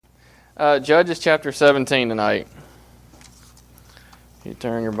Judges chapter 17 tonight. You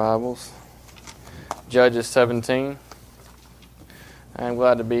turn your Bibles. Judges 17. I'm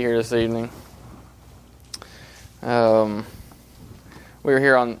glad to be here this evening. We were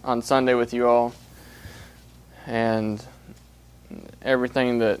here on Sunday with you all, and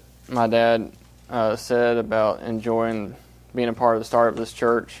everything that my dad said about enjoying being a part of the start of this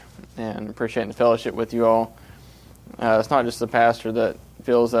church and appreciating the fellowship with you all. It's not just the pastor that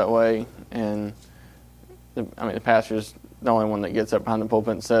feels that way, and the pastor's the only one that gets up behind the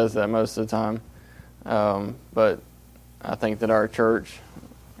pulpit and says that most of the time. But I think that our church,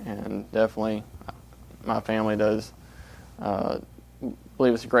 and definitely my family does,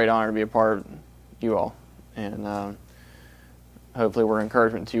 believe it's a great honor to be a part of you all. And hopefully we're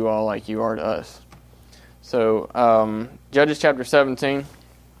encouragement to you all like you are to us. So, Judges chapter 17,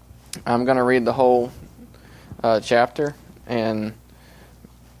 I'm going to read the whole chapter. And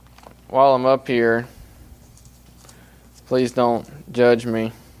while I'm up here, please don't judge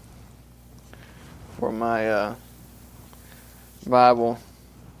me for my Bible.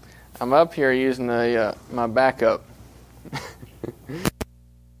 I'm up here using my backup.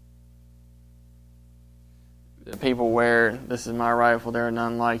 People wear, this is my rifle, there are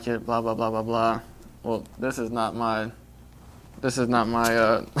none like it, blah blah blah blah blah. Well, this is not my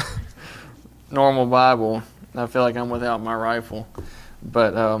normal Bible. I feel like I'm without my rifle,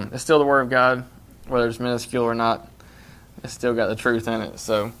 but it's still the Word of God, whether it's minuscule or not. It's still got the truth in it.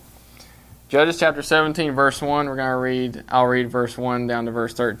 So, Judges chapter 17, verse 1. We're going to read. I'll read verse 1 down to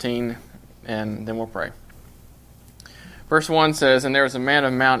verse 13, and then we'll pray. Verse 1 says, "And there was a man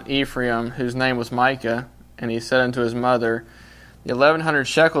of Mount Ephraim, whose name was Micah, and he said unto his mother, The 1100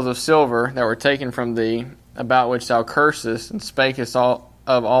 shekels of silver that were taken from thee, about which thou cursest, and spakest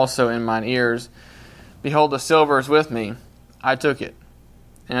of also in mine ears, behold, the silver is with me. I took it.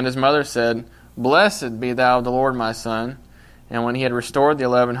 And his mother said, Blessed be thou of the Lord, my son. And when he had restored the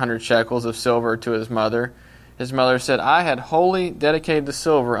 1100 shekels of silver to his mother said, I had wholly dedicated the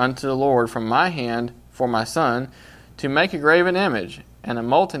silver unto the Lord from my hand for my son, to make a graven image and a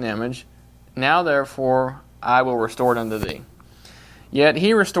molten image. Now therefore I will restore it unto thee. Yet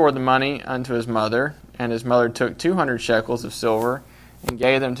he restored the money unto his mother, and his mother took 200 shekels of silver, and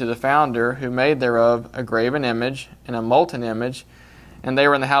gave them to the founder, who made thereof a graven image and a molten image, and they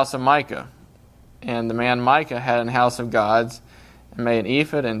were in the house of Micah. And the man Micah had an house of gods, and made an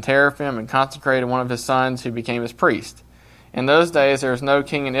ephod and teraphim, and consecrated one of his sons, who became his priest. In those days there was no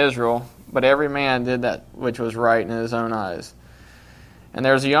king in Israel, but every man did that which was right in his own eyes. And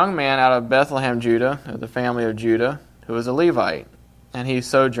there was a young man out of Bethlehem, Judah, of the family of Judah, who was a Levite, and he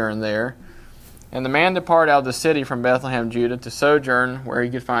sojourned there. And the man departed out of the city from Bethlehem, Judah, to sojourn where he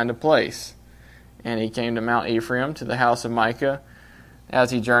could find a place. And he came to Mount Ephraim, to the house of Micah.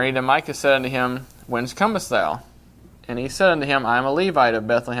 As he journeyed, and Micah said unto him, Whence comest thou? And he said unto him, I am a Levite of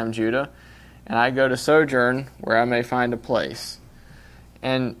Bethlehem, Judah, and I go to sojourn where I may find a place.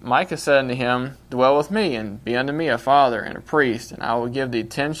 And Micah said unto him, Dwell with me, and be unto me a father and a priest, and I will give thee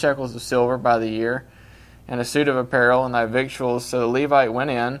 10 shekels of silver by the year, and a suit of apparel, and thy victuals. So the Levite went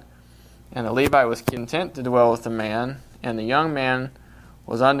in, and the Levite was content to dwell with the man, and the young man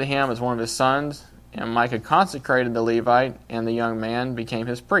was unto him as one of his sons. And Micah consecrated the Levite, and the young man became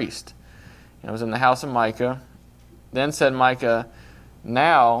his priest. And it was in the house of Micah. Then said Micah,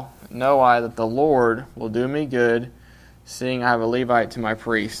 Now know I that the Lord will do me good, seeing I have a Levite to my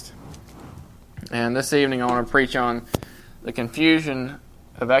priest. And this evening I want to preach on the confusion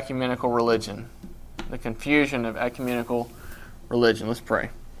of ecumenical religion. The confusion of ecumenical religion. Let's pray.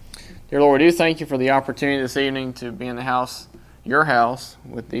 Dear Lord, we do thank you for the opportunity this evening to be in the house, your house,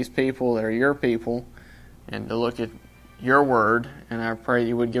 with these people that are your people, and to look at your word. And I pray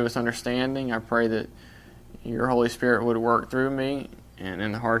you would give us understanding. I pray that your Holy Spirit would work through me and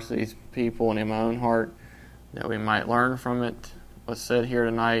in the hearts of these people and in my own heart, that we might learn from it, what's said here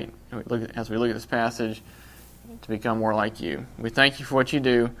tonight, as we look at this passage, to become more like you. We thank you for what you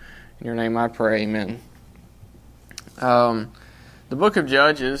do. In your name I pray, amen. The book of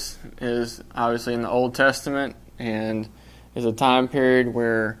Judges is obviously in the Old Testament, and is a time period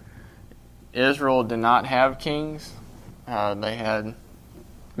where Israel did not have kings. They had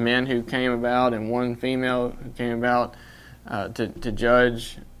men who came about and one female who came about to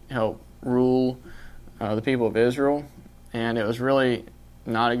judge, help rule the people of Israel. And it was really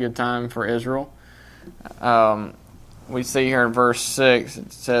not a good time for Israel. We see here in verse 6,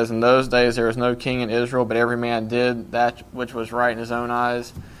 it says, In those days there was no king in Israel, but every man did that which was right in his own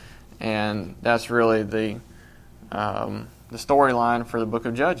eyes. And that's really the storyline for the book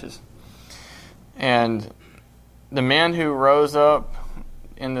of Judges. And the men who rose up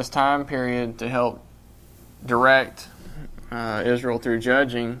in this time period to help direct Israel through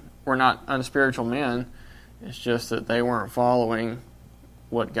judging were not unspiritual men. It's just that they weren't following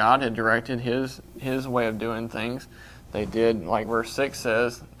what God had directed, His way of doing things. They did, like verse 6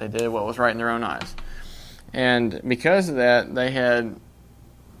 says, they did what was right in their own eyes. And because of that, they had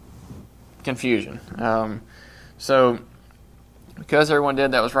confusion. So because everyone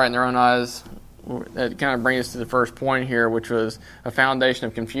did that was right in their own eyes, that kind of brings us to the first point here, which was a foundation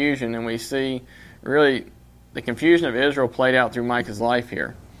of confusion. And we see really the confusion of Israel played out through Micah's life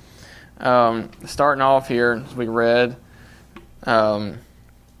here. Starting off here, as we read, the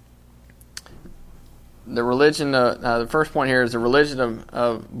religion. The first point here is the religion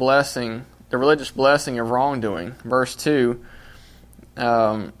of blessing, the religious blessing of wrongdoing. Verse 2,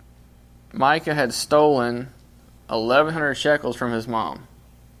 Micah had stolen 1,100 shekels from his mom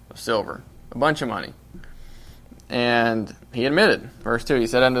of silver, a bunch of money. And he admitted, verse 2, he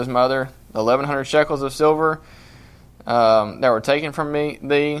said unto his mother, 1,100 shekels of silver that were taken from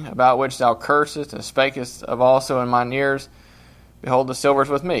thee, about which thou cursest and spakest of also in mine ears, behold, the silver is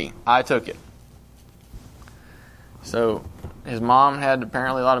with me. I took it. So his mom had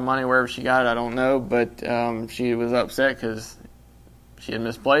apparently a lot of money wherever she got it, I don't know, but she was upset because she had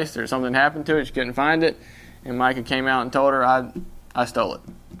misplaced it or something happened to it. She couldn't find it. And Micah came out and told her, I stole it.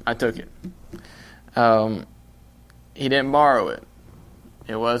 I took it. He didn't borrow it.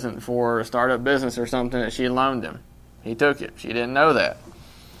 It wasn't for a startup business or something that she loaned him. He took it. She didn't know that.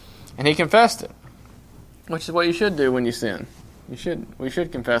 And he confessed it, which is what you should do when you sin. We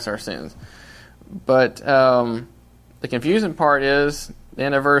should confess our sins. But the confusing part is, the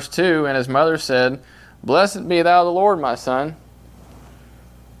end of verse 2, and his mother said, Blessed be thou the Lord, my son.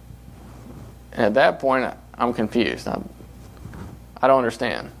 And at that point, I'm confused. I don't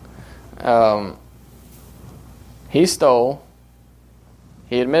understand. He stole.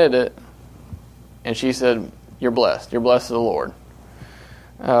 He admitted it. And she said, You're blessed. You're blessed of the Lord.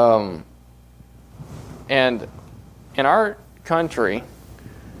 And in our country,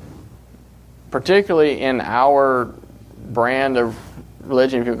 particularly in our brand of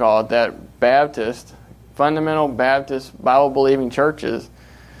religion, if you call it that, Baptist, fundamental Baptist, Bible-believing churches,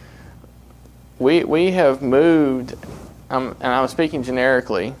 we have moved, and I'm speaking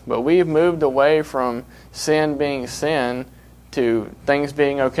generically, but we've moved away from sin being sin to things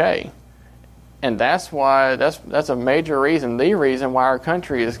being okay. And that's why, that's a major reason, the reason why our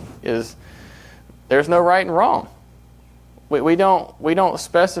country is there's no right and wrong. We don't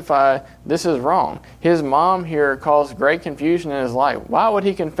specify this is wrong. His mom here caused great confusion in his life. Why would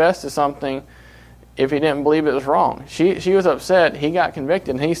he confess to something if he didn't believe it was wrong? She was upset. He got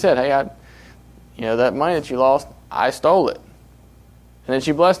convicted, and he said, "Hey, that money that you lost, I stole it." And then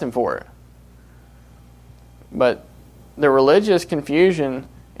she blessed him for it. But the religious confusion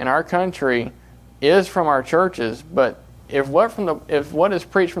in our country is from our churches. But if what is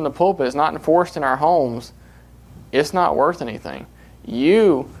preached from the pulpit is not enforced in our homes, it's not worth anything.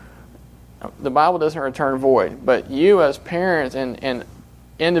 The Bible doesn't return void, but you as parents and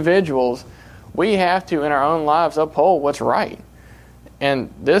individuals, we have to, in our own lives, uphold what's right.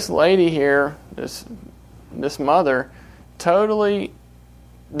 And this lady here, this mother, totally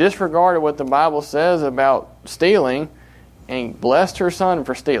disregarded what the Bible says about stealing and blessed her son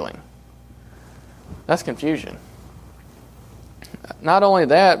for stealing. That's confusion. Not only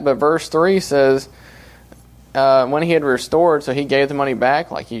that, but verse 3 says, when he had restored, so he gave the money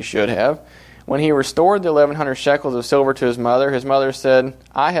back like he should have. When he restored the 1,100 shekels of silver to his mother said,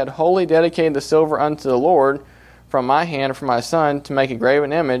 I had wholly dedicated the silver unto the Lord from my hand for my son to make a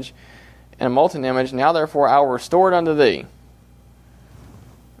graven image and a molten image. Now therefore I will restore it unto thee.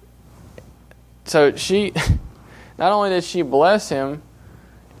 So she, not only did she bless him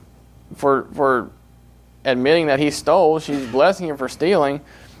for admitting that he stole, she's blessing him for stealing,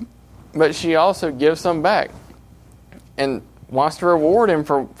 but she also gives some back and wants to reward him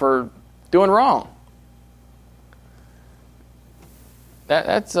for doing wrong.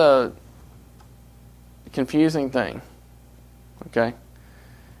 That's a confusing thing. Okay?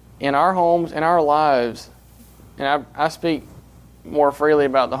 In our homes, in our lives, and I speak more freely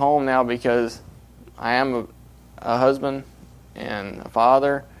about the home now because I am a husband and a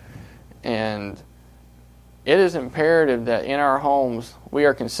father, and it is imperative that in our homes we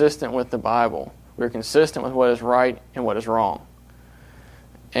are consistent with the Bible. We're consistent with what is right and what is wrong.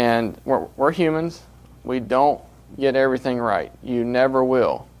 And we're humans. We don't get everything right. You never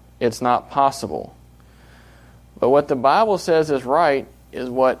will. It's not possible. But what the Bible says is right is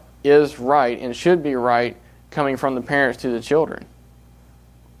what is right and should be right coming from the parents to the children.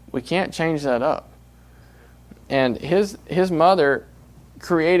 We can't change that up. And his mother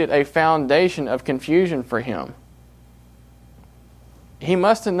created a foundation of confusion for him. He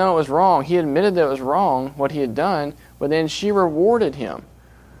must have known it was wrong. He admitted that it was wrong, what he had done, but then she rewarded him.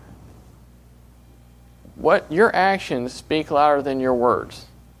 Your actions speak louder than your words.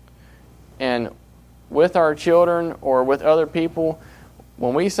 And with our children or with other people,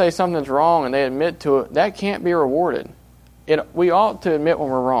 when we say something's wrong and they admit to it, that can't be rewarded. We ought to admit when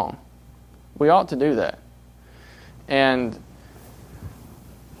we're wrong. We ought to do that. And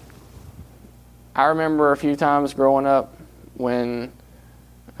I remember a few times growing up when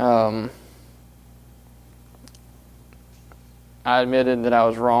I admitted that I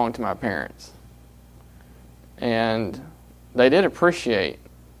was wrong to my parents. And they did appreciate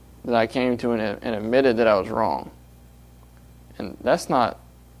that I came to and admitted that I was wrong. And that's not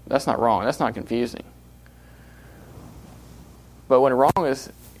wrong. That's not confusing. But when wrong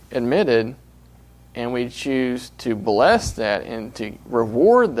is admitted and we choose to bless that and to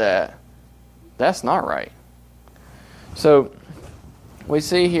reward that, that's not right. So we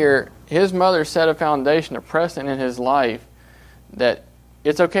see here his mother set a foundation, a precedent in his life that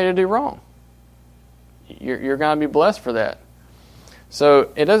it's okay to do wrong. You're going to be blessed for that.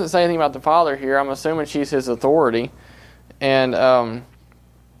 So it doesn't say anything about the father here. I'm assuming she's his authority. And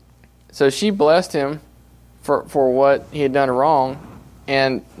so she blessed him for what he had done wrong.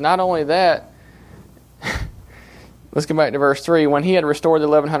 And not only that, let's go back to verse 3. When he had restored the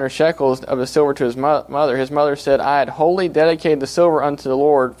 1,100 shekels of the silver to his mother said, I had wholly dedicated the silver unto the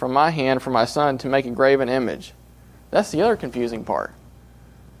Lord from my hand for my son to make a graven image. That's the other confusing part.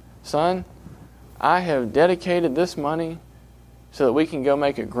 Son, I have dedicated this money so that we can go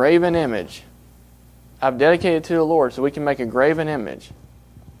make a graven image. I've dedicated it to the Lord so we can make a graven image.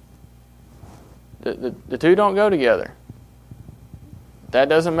 The two don't go together. That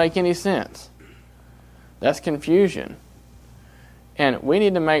doesn't make any sense. That's confusion. And we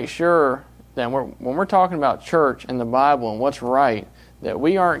need to make sure that when we're talking about church and the Bible and what's right, that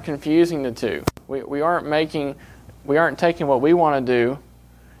we aren't confusing the two. We aren't taking what we want to do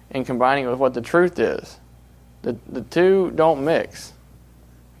and combining it with what the truth is. The two don't mix.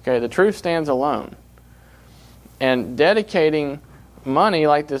 Okay, the truth stands alone. And dedicating money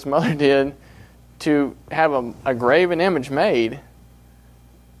like this mother did to have a graven image made,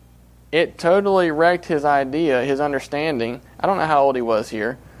 it totally wrecked his idea, his understanding. I don't know how old he was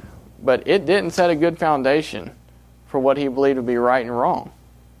here, but it didn't set a good foundation for what he believed to be right and wrong.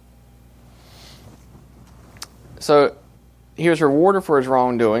 So he was rewarded for his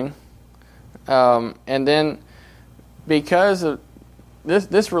wrongdoing. And then because of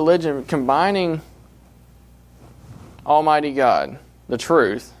this religion combining Almighty God, the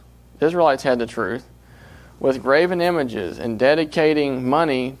truth, the Israelites had the truth, with graven images and dedicating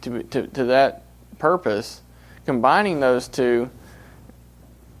money to that purpose, combining those two,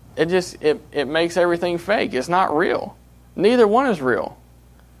 it makes everything fake. It's not real. Neither one is real.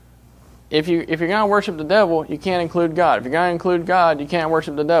 If you're going to worship the devil, you can't include God. If you're going to include God, you can't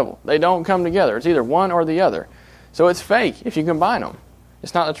worship the devil. They don't come together. It's either one or the other. So it's fake if you combine them.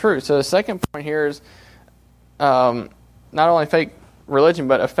 It's not the truth. So the second point here is not only fake religion,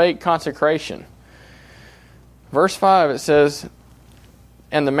 but a fake consecration. Verse 5, it says,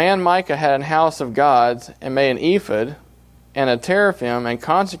 And the man Micah had an house of gods, and made an ephod and a teraphim, and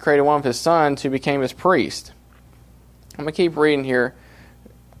consecrated one of his sons, who became his priest. I'm going to keep reading here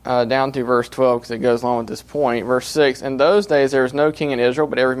down to verse 12, because it goes along with this point. Verse 6, In those days there was no king in Israel,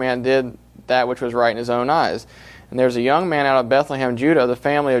 but every man did that which was right in his own eyes. And there was a young man out of Bethlehem, Judah, of the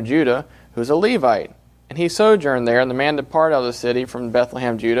family of Judah, who was a Levite. And he sojourned there, and the man departed out of the city from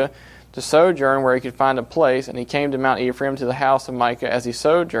Bethlehem, Judah, to sojourn where he could find a place. And he came to Mount Ephraim, to the house of Micah, as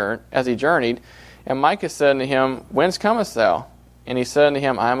he journeyed. And Micah said unto him, Whence comest thou? And he said unto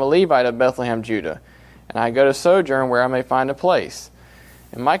him, I am a Levite of Bethlehem, Judah, and I go to sojourn where I may find a place.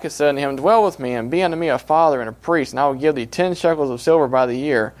 And Micah said unto him, Dwell with me, and be unto me a father and a priest, and I will give thee 10 shekels of silver by the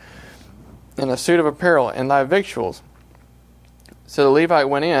year, and a suit of apparel, and thy victuals. So the Levite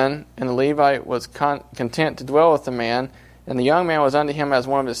went in, and the Levite was content to dwell with the man, and the young man was unto him as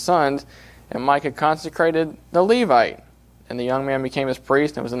one of his sons, and Micah consecrated the Levite. And the young man became his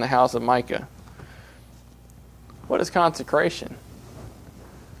priest, and was in the house of Micah. What is consecration?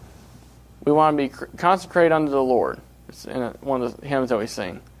 We want to be consecrated unto the Lord. It's in one of the hymns that we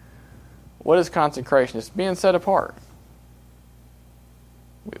sing. What is consecration? It's being set apart.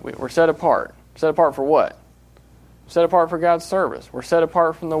 We're set apart. Set apart for what? Set apart for God's service. We're set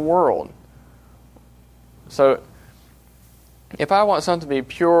apart from the world. So, if I want something to be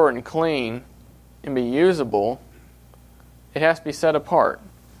pure and clean and be usable, it has to be set apart.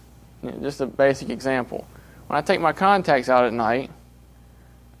 Just a basic example. When I take my contacts out at night,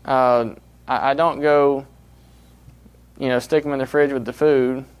 I don't go, stick them in the fridge with the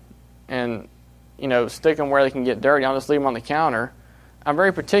food and, stick them where they can get dirty. I'll just leave them on the counter. I'm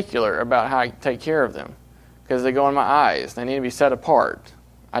very particular about how I take care of them because they go in my eyes. They need to be set apart.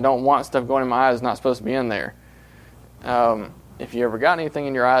 I don't want stuff going in my eyes that's not supposed to be in there. If you ever got anything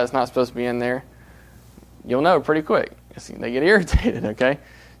in your eye that's not supposed to be in there, you'll know pretty quick. They get irritated, okay?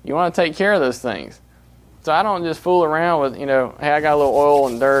 You want to take care of those things. So I don't just fool around with, hey, I got a little oil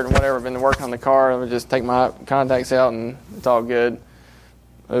and dirt and whatever, been working on the car, let me just take my contacts out and it's all good.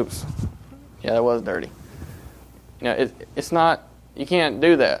 Oops. Yeah, that was dirty. It's not, you can't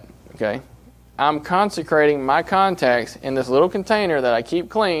do that, okay? I'm consecrating my contacts in this little container that I keep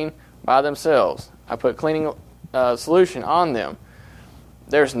clean by themselves. I put cleaning solution on them.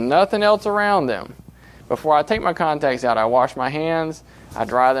 There's nothing else around them. Before I take my contacts out, I wash my hands, I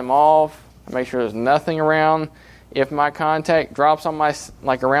dry them off, I make sure there's nothing around. If my contact drops on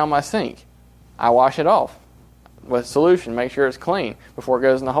around my sink, I wash it off with solution, make sure it's clean before it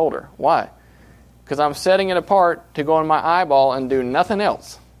goes in the holder. Why? Because I'm setting it apart to go in my eyeball and do nothing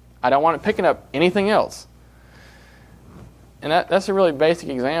else. I don't want it picking up anything else. And that's a really basic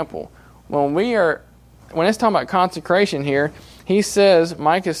example. When it's talking about consecration here,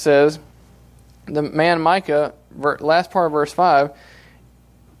 Micah says, the man Micah, last part of verse 5,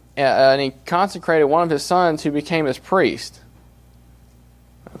 and he consecrated one of his sons who became his priest.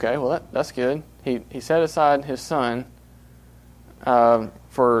 Okay, well that's good. He set aside his son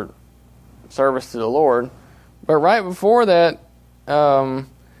for service to the Lord. But right before that,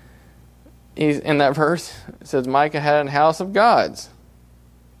 he's in that verse, it says Micah had a house of gods,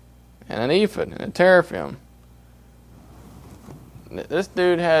 and an ephod, and a teraphim. This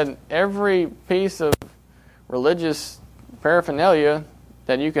dude had every piece of religious paraphernalia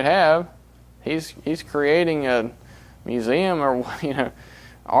that you could have. He's creating a museum or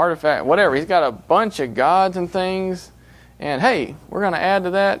artifact, whatever. He's got a bunch of gods and things. And hey, we're going to add to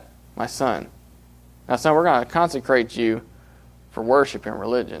that my son. Now, son, we're going to consecrate you for worship and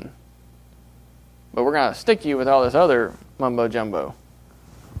religion. But we're going to stick you with all this other mumbo jumbo.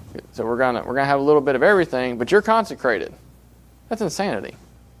 So we're going to have a little bit of everything, but you're consecrated. That's insanity.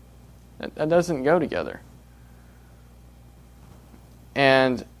 That doesn't go together.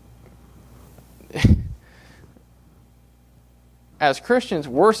 And as Christians,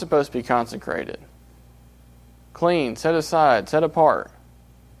 we're supposed to be consecrated. Clean, set aside, set apart.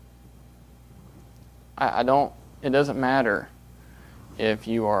 It doesn't matter if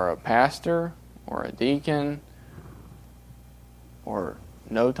you are a pastor or a deacon or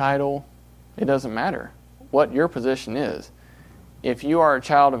no title. It doesn't matter what your position is. If you are a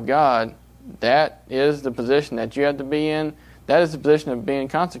child of God, that is the position that you have to be in. That is the position of being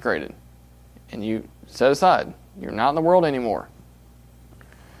consecrated. And you set aside. You're not in the world anymore.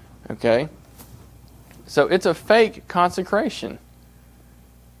 Okay? So it's a fake consecration.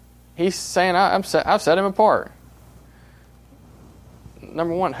 He's saying, I've set him apart.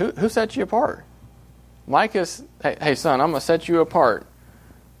 Number one, who set you apart? Micah's, hey son, I'm going to set you apart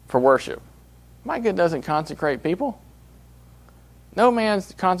for worship. Micah doesn't consecrate people. No man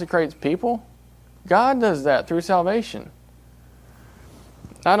consecrates people. God does that through salvation.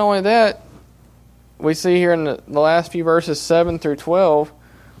 Not only that, we see here in the last few verses 7 through 12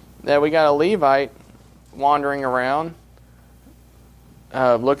 that we got a Levite wandering around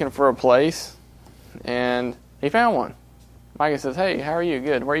looking for a place, and he found one. Micah says, hey, how are you?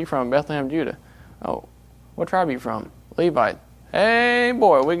 Good. Where are you from? Bethlehem, Judah. Oh, what tribe are you from? Levite. Hey,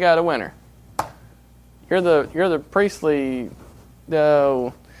 boy, we got a winner. You're the priestly...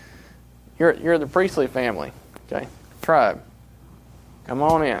 No, you're the priestly family, okay? Tribe. Come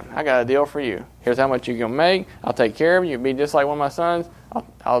on in. I got a deal for you. Here's how much you can make. I'll take care of you. You'll be just like one of my sons.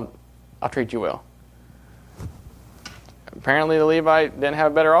 I'll treat you well. Apparently, the Levite didn't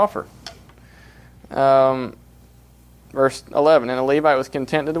have a better offer. Verse 11. And the Levite was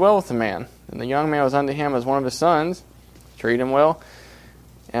content to dwell with the man, and the young man was unto him as one of his sons. Treat him well.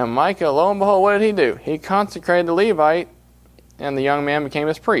 And Micah, lo and behold, what did he do? He consecrated the Levite, and the young man became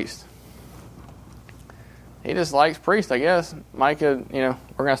his priest. He just likes priests, I guess. Micah, we're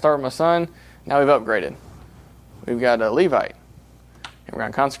going to start with my son. Now we've upgraded. We've got a Levite, and we're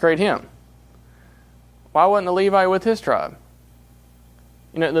going to consecrate him. Why wasn't the Levite with his tribe?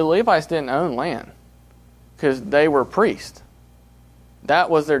 The Levites didn't own land because they were priests. That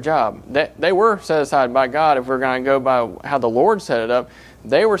was their job. They were set aside by God. If we're going to go by how the Lord set it up,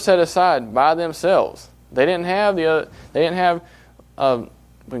 they were set aside by themselves. They didn't have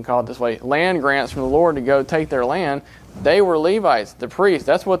we can call it this way, land grants from the Lord to go take their land. They were Levites, the priests.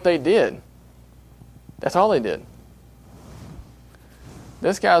 That's what they did. That's all they did.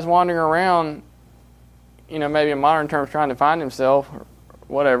 This guy's wandering around, maybe in modern terms trying to find himself or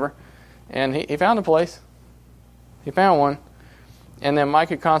whatever. And he found a place. He found one. And then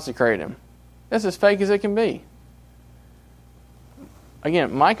Micah consecrated him. That's as fake as it can be.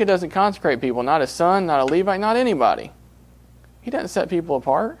 Again, Micah doesn't consecrate people. Not his son, not a Levite, not anybody. He doesn't set people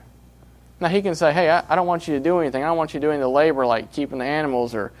apart. Now he can say, hey, I don't want you to do anything. I don't want you doing the labor like keeping the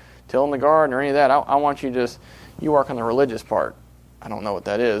animals or tilling the garden or any of that. I want you you work on the religious part. I don't know what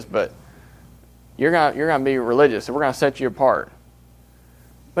that is, but you're gonna be religious, so we're going to set you apart.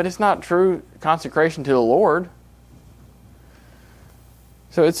 But it's not true consecration to the Lord.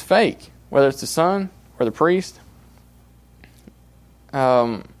 So it's fake, whether it's the son or the priest.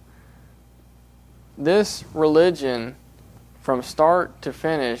 This religion, from start to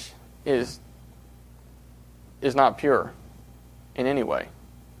finish, is not pure in any way.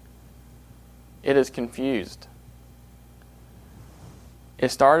 It is confused. It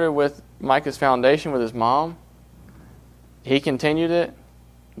started with Micah's foundation with his mom. He continued it,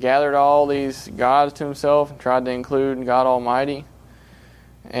 gathered all these gods to himself, and tried to include God Almighty.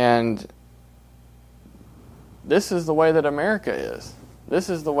 And this is the way that America is. This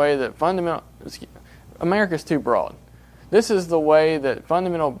is the way that America's too broad. This is the way that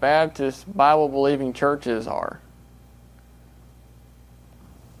fundamental Baptist Bible-believing churches are.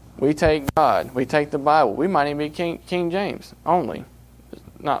 We take God. We take the Bible. We might even be King James only. There's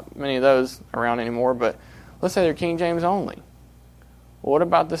not many of those around anymore, but let's say they're King James only. Well, what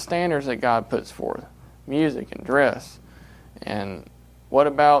about the standards that God puts forth? Music and dress. And what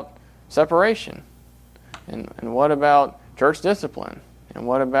about separation? And what about church discipline? And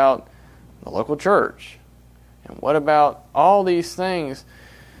what about the local church? And what about all these things?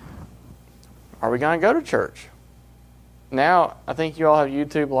 Are we going to go to church? Now, I think you all have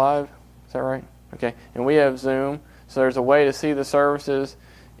YouTube Live. Is that right? Okay. And we have Zoom. So there's a way to see the services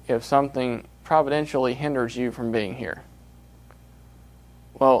if something providentially hinders you from being here.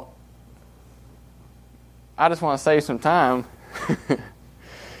 Well, I just want to save some time.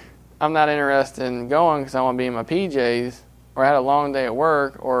 I'm not interested in going because I want to be in my PJs or I had a long day at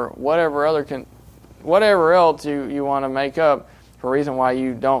work or whatever else you want to make up for a reason why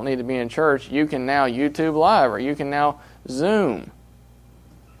you don't need to be in church. You can now YouTube Live or you can now Zoom.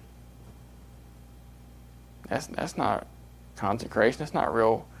 That's not consecration. That's not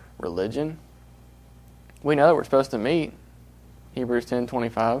real religion. We know that we're supposed to meet. Hebrews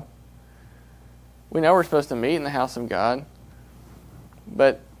 10:25. We know we're supposed to meet in the house of God.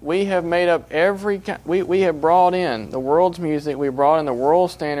 But we have made up we have brought in the world's music, we brought in the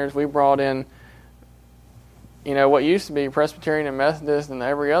world standards, we brought in what used to be Presbyterian and Methodist and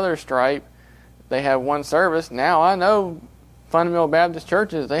every other stripe, they have one service. Now I know fundamental Baptist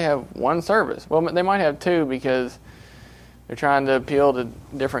churches, they have one service. Well, they might have two because they're trying to appeal to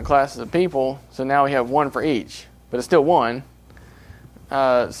different classes of people, so now we have one for each. But it's still one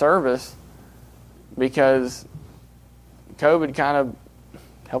service because COVID kind of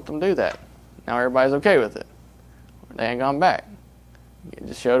helped them do that. Now everybody's okay with it. They ain't gone back. It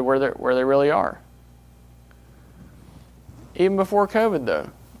just showed where they really are. Even before COVID, though,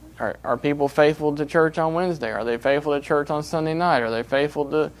 are people faithful to church on Wednesday? Are they faithful to church on Sunday night? Are they faithful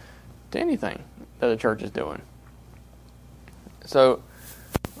to anything that the church is doing? So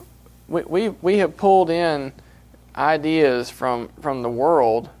we have pulled in ideas from the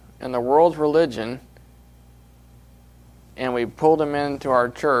world and the world's religion, and we pulled them into our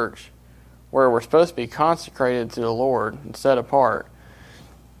church where we're supposed to be consecrated to the Lord and set apart.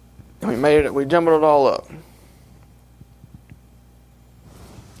 And we jumbled it all up.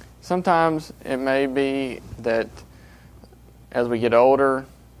 Sometimes it may be that as we get older,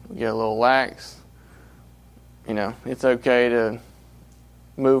 we get a little lax. It's okay to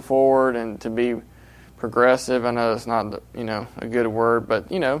move forward and to be progressive. I know it's not, a good word,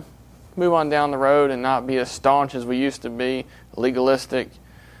 but, move on down the road and not be as staunch as we used to be, legalistic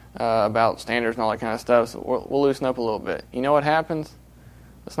about standards and all that kind of stuff. So we'll loosen up a little bit. You know what happens?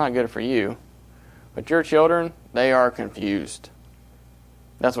 It's not good for you. But your children, they are confused.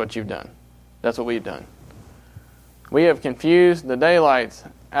 That's what you've done. That's what we've done. We have confused the daylights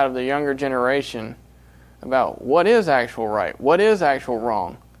out of the younger generation about what is actual right, what is actual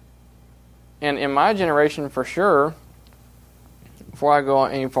wrong. And in my generation, for sure, before I go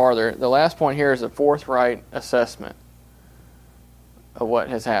on any farther, the last point here is a forthright assessment of what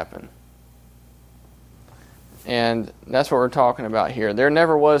has happened. And that's what we're talking about here. There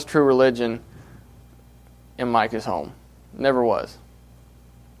never was true religion in Micah's home. Never was.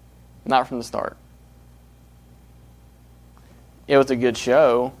 Not from the start. It was a good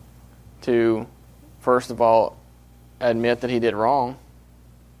show to, first of all, admit that he did wrong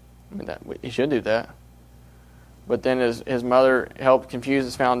I mean, he should do that. But then his mother helped confuse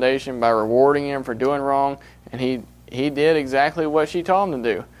his foundation by rewarding him for doing wrong, and he did exactly what she told him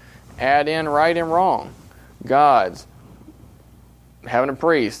to do. Add in right and wrong. Gods, having a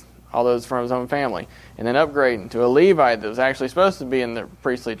priest, all those from his own family, and then upgrading to a Levite that was actually supposed to be in the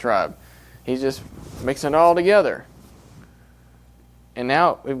priestly tribe. He's just mixing it all together. And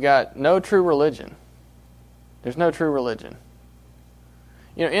now we've got no true religion. There's no true religion.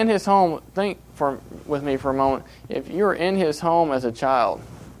 You know, in his home, think with me for a moment. If you were in his home as a child,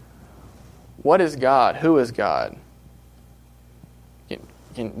 what is God? Who is God? Do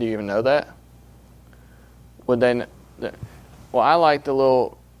you even know that? Would they? Well, I like the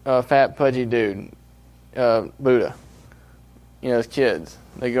little fat, pudgy dude, Buddha. You know, as kids,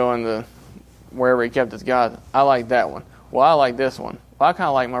 they go in wherever he kept his God. I like that one. Well, I like this one. Well, I kind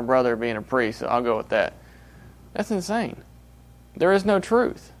of like my brother being a priest, so I'll go with that. That's insane. There is no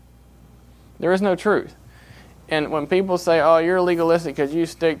truth. There is no truth. And when people say, oh, you're legalistic because you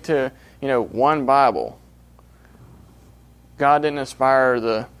stick to, one Bible. God didn't inspire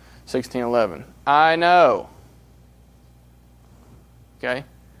the 1611. I know. Okay?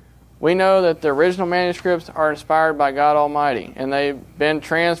 We know that the original manuscripts are inspired by God Almighty, and they've been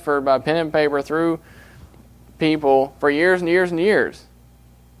transferred by pen and paper through people for years and years and years.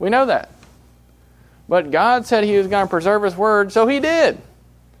 We know that. But God said He was going to preserve His Word, so He did.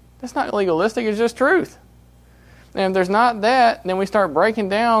 That's not legalistic, it's just truth. And if there's not that, then we start breaking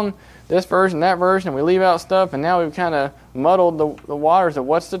down this version, that version, and we leave out stuff, and now we've kind of muddled the waters of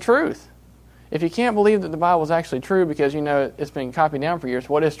what's the truth. If you can't believe that the Bible is actually true because it's been copied down for years,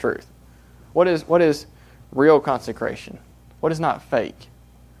 what is truth? What is real consecration? What is not fake?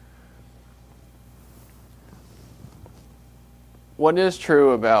 What is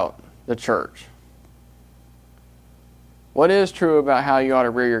true about the church? What is true about how you ought to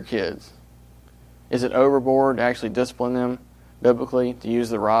rear your kids? Is it overboard to actually discipline them biblically, to use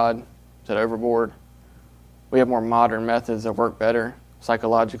the rod? Is it overboard? We have more modern methods that work better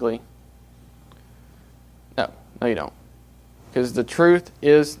psychologically. No, you don't. Because the truth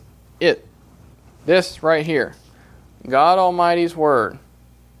is it. This right here. God Almighty's Word.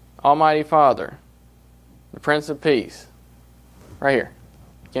 Almighty Father. The Prince of Peace. Right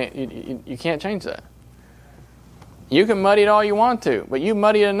here. You can't change that. You can muddy it all you want to, but you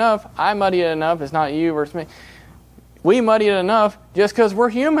muddy it enough. I muddy it enough. It's not you versus me. We muddy it enough just because we're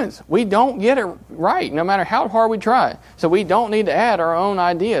humans. We don't get it right, no matter how hard we try. So we don't need to add our own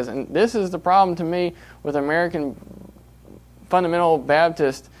ideas. And this is the problem to me with American fundamental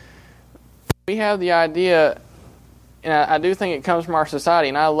Baptist. We have the idea, and I do think it comes from our society,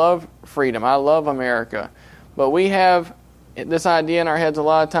 and I love freedom. I love America. But we have this idea in our heads a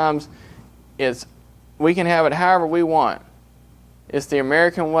lot of times. We can have it however we want. It's the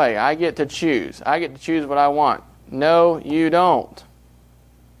American way. I get to choose. I get to choose what I want. No, you don't.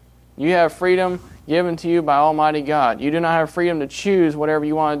 You have freedom given to you by Almighty God. You do not have freedom to choose whatever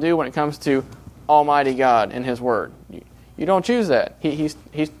you want to do when it comes to Almighty God and His Word. You don't choose that. He's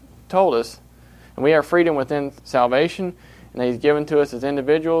told us. And we have freedom within salvation, and He's given to us as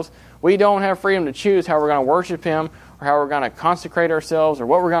individuals. We don't have freedom to choose how we're going to worship Him, or how we're going to consecrate ourselves, or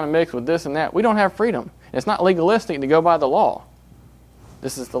what we're going to mix with this and that. We don't have freedom. It's not legalistic to go by the law.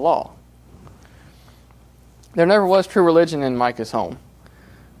 This is the law. There never was true religion in Micah's home.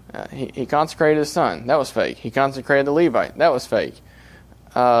 He consecrated his son. That was fake. He consecrated the Levite. That was fake.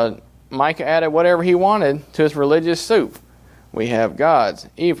 Micah added whatever he wanted to his religious soup. We have gods,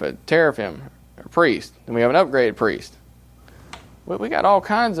 ephod, teraphim, a priest, and we have an upgraded priest. We got all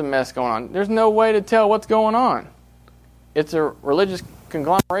kinds of mess going on. There's no way to tell what's going on. It's a religious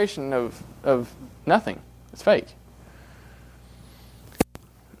conglomeration of nothing. It's fake.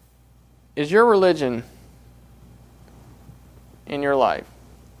 Is your religion in your life?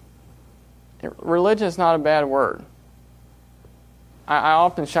 Religion is not a bad word. I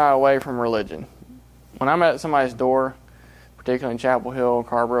often shy away from religion. When I'm at somebody's door, particularly in Chapel Hill,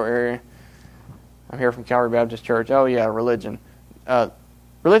 Carborough area, I'm here from Calvary Baptist Church. Oh yeah, religion.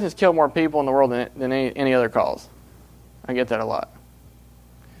 Religion's killed more people in the world than any other cause. I get that a lot.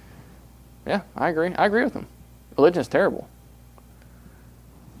 Yeah, I agree. I agree with them. Religion is terrible.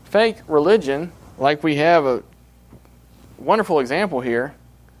 Fake religion, like we have a wonderful example here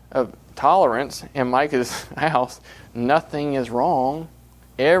of tolerance in Micah's house. Nothing is wrong.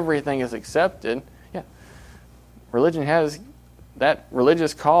 Everything is accepted. Yeah. Religion has that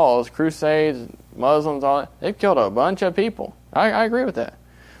religious cause, crusades, Muslims, all that. They've killed a bunch of people. I agree with that.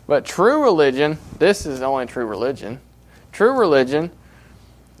 But true religion, this is the only true religion. True religion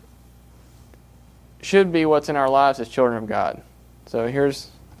should be what's in our lives as children of God. So here's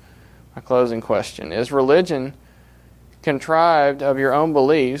My closing question. Is religion contrived of your own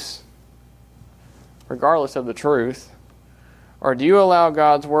beliefs, regardless of the truth, or do you allow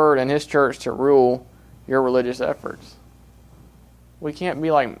God's Word and His church to rule your religious efforts? We can't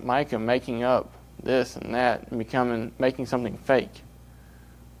be like Micah, making up this and that and making something fake.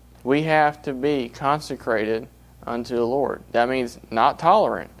 We have to be consecrated unto the Lord. That means not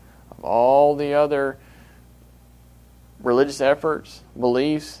tolerant of all the other religious efforts,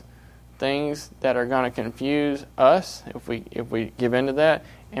 beliefs, things that are going to confuse us if we give into that,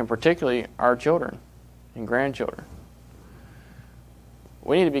 and particularly our children and grandchildren.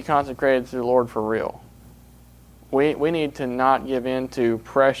 We need to be consecrated to the Lord for real. We need to not give in to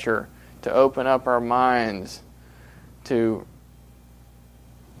pressure to open up our minds to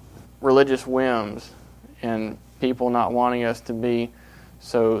religious whims and people not wanting us to be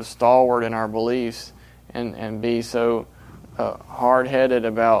so stalwart in our beliefs and be so hard-headed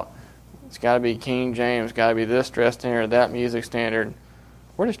about it's got to be King James, got to be this dress standard, that music standard.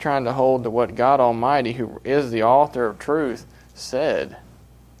 We're just trying to hold to what God Almighty, who is the author of truth, said.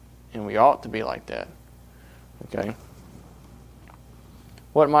 And we ought to be like that. Okay?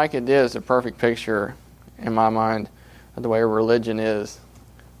 What Micah did is a perfect picture, in my mind, of the way religion is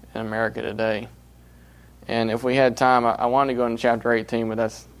in America today. And if we had time, I wanted to go into chapter 18, but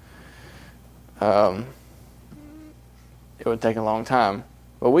that's it would take a long time.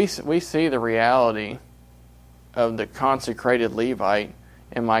 But we see the reality of the consecrated Levite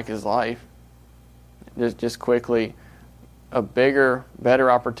in Micah's life. Just quickly, a bigger,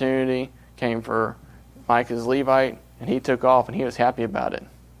 better opportunity came for Micah's Levite, and he took off, and he was happy about it.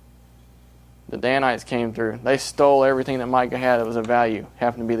 The Danites came through. They stole everything that Micah had that was of value.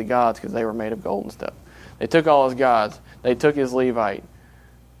 Happened to be the gods because they were made of gold and stuff. They took all his gods. They took his Levite.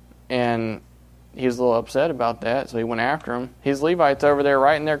 And he was a little upset about that, so he went after him. His Levites over there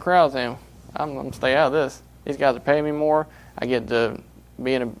right in their crowd saying, I'm going to stay out of this. These guys are paying me more. I get to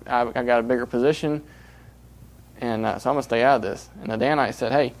be I got a bigger position. And so I'm going to stay out of this. And the Danites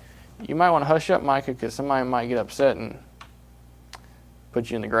said, hey, you might want to hush up, Micah, because somebody might get upset and put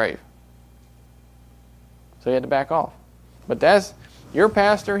you in the grave. So he had to back off. But that's your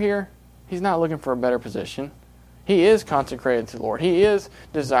pastor here. He's not looking for a better position. He is consecrated to the Lord. He is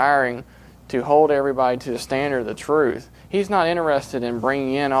desiring to hold everybody to the standard of the truth. He's not interested in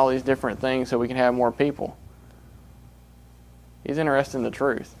bringing in all these different things so we can have more people. He's interested in the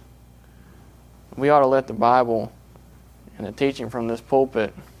truth. We ought to let the Bible and the teaching from this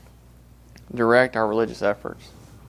pulpit direct our religious efforts.